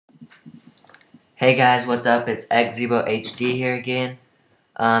Hey guys, what's up? It's Xzebo HD here again.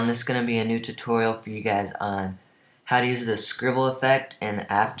 This is going to be a new tutorial for you guys on how to use the Scribble effect in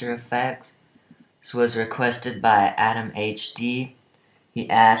After Effects. This was requested by Adam HD. He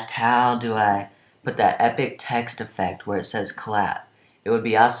asked, how do I put that epic text effect where it says collab? It would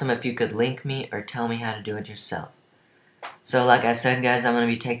be awesome if you could link me or tell me how to do it yourself. So like I said guys, I'm going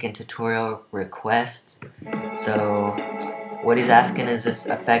to be taking tutorial requests. So what he's asking is this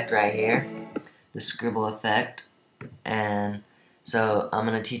effect right here, the Scribble effect, and so I'm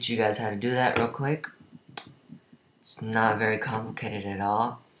going to teach you guys how to do that real quick. It's not very complicated at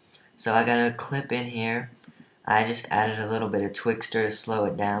all. So I got a clip in here. I just added a little bit of Twixtor to slow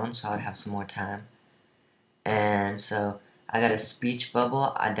it down so I'd have some more time. And so I got a speech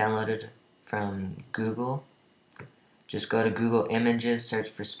bubble I downloaded from Google. Just go to Google Images, search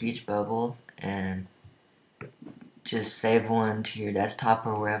for speech bubble, and just save one to your desktop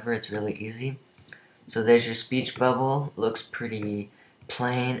or wherever. It's really easy. So there's your speech bubble. Looks pretty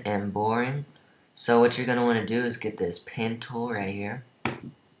plain and boring. So what you're going to want to do is get this pen tool right here.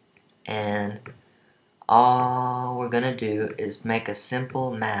 And all we're going to do is make a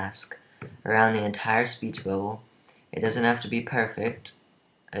simple mask around the entire speech bubble. It doesn't have to be perfect.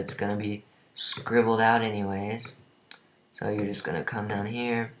 It's going to be scribbled out anyways. So you're just going to come down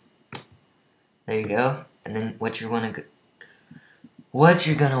here. There you go. And then what you're going to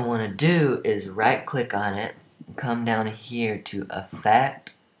want to do is right click on it, come down here to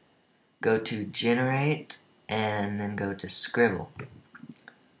Effect, go to Generate, and then go to Scribble.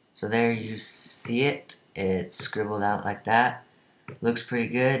 So there you see it. It's scribbled out like that. Looks pretty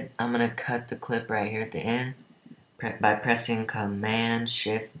good. I'm going to cut the clip right here at the end by pressing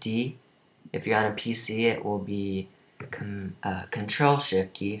Command-Shift-D. If you're on a PC, it will be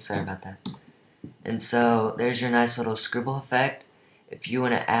Control-Shift-D. Sorry about that. And so there's your nice little scribble effect. If you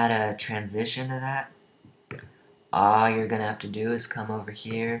want to add a transition to that, all you're going to have to do is come over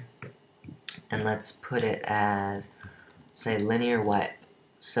here and let's put it as, say, linear wipe.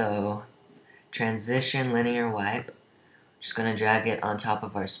 So transition linear wipe. Just going to drag it on top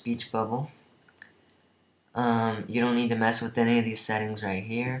of our speech bubble. You don't need to mess with any of these settings right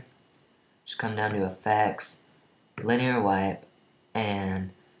here. Just come down to Effects, linear wipe,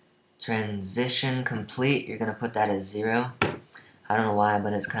 and transition complete. You're going to put that as 0. I don't know why,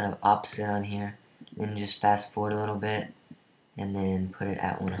 but it's kind of opposite on here. Then just fast forward a little bit and then put it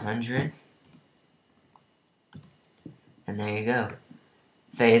at 100. And there you go.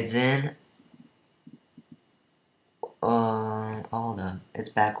 Fades in. Hold up. It's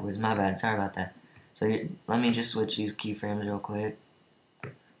backwards. My bad. Sorry about that. So let me just switch these keyframes real quick.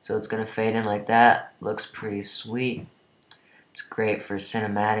 So it's going to fade in like that. Looks pretty sweet. It's great for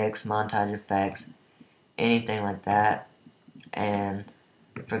cinematics, montage effects, anything like that. And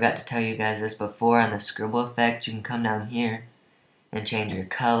forgot to tell you guys this before, on the scribble effect, you can come down here and change your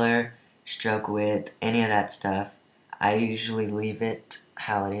color, stroke width, any of that stuff. I usually leave it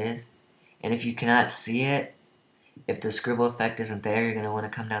how it is. And if you cannot see it, if the scribble effect isn't there, you're going to want to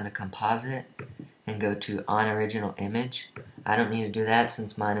come down to Composite and go to On Original Image. I don't need to do that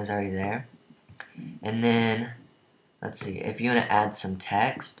since mine is already there. And then, let's see, if you want to add some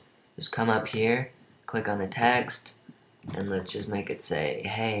text, just come up here, click on the text, and let's just make it say,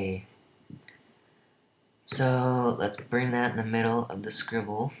 hey. So let's bring that in the middle of the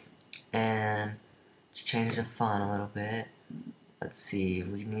scribble and just change the font a little bit. Let's see,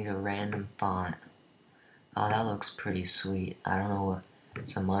 we need a random font. Oh, that looks pretty sweet. I don't know what,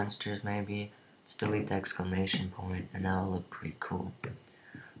 some monsters maybe. Let's delete the exclamation point and that will look pretty cool.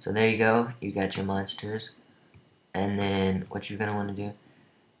 So there you go, you got your monsters. And then what you're going to want to do,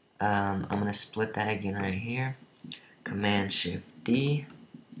 I'm going to split that again right here. Command-Shift-D,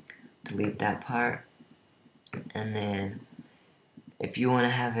 delete that part, and then if you want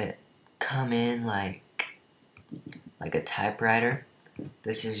to have it come in like a typewriter,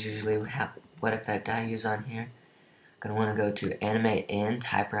 this is usually what effect I use on here. Gonna want to go to Animate in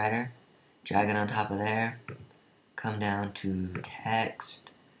Typewriter, drag it on top of there, come down to Text,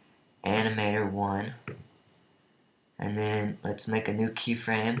 Animator 1, and then let's make a new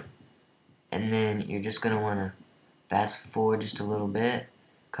keyframe, and then you're just gonna want to fast forward just a little bit,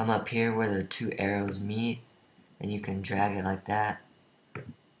 come up here where the two arrows meet, and you can drag it like that,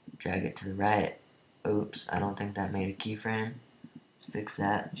 drag it to the right. Oops, I don't think that made a keyframe. Let's fix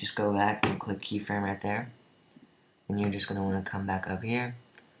that. Just go back and click keyframe right there, and you're just going to want to come back up here,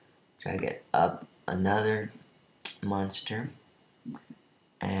 drag it up another monster,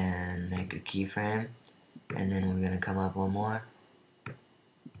 and make a keyframe, and then we're going to come up one more,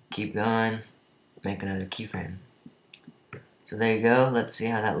 keep going, make another keyframe. So there you go. Let's see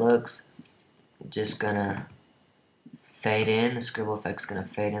how that looks. just gonna fade in. The scribble effect's gonna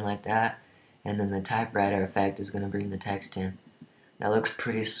fade in like that, and then the typewriter effect is gonna bring the text in. That looks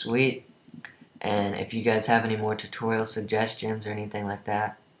pretty sweet. And if you guys have any more tutorial suggestions or anything like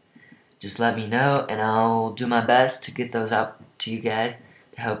that, just let me know, and I'll do my best to get those out to you guys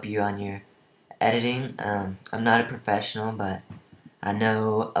to help you on your editing. I'm not a professional, but I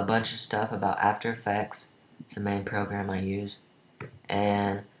know a bunch of stuff about After Effects. It's the main program I use,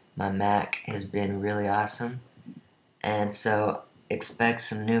 and my Mac has been really awesome. And so expect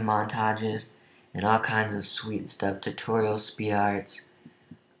some new montages and all kinds of sweet stuff, tutorials, speed arts,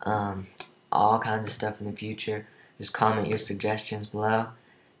 all kinds of stuff in the future. Just comment your suggestions below.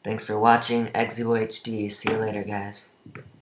 Thanks for watching Xebo HD. See you later, guys.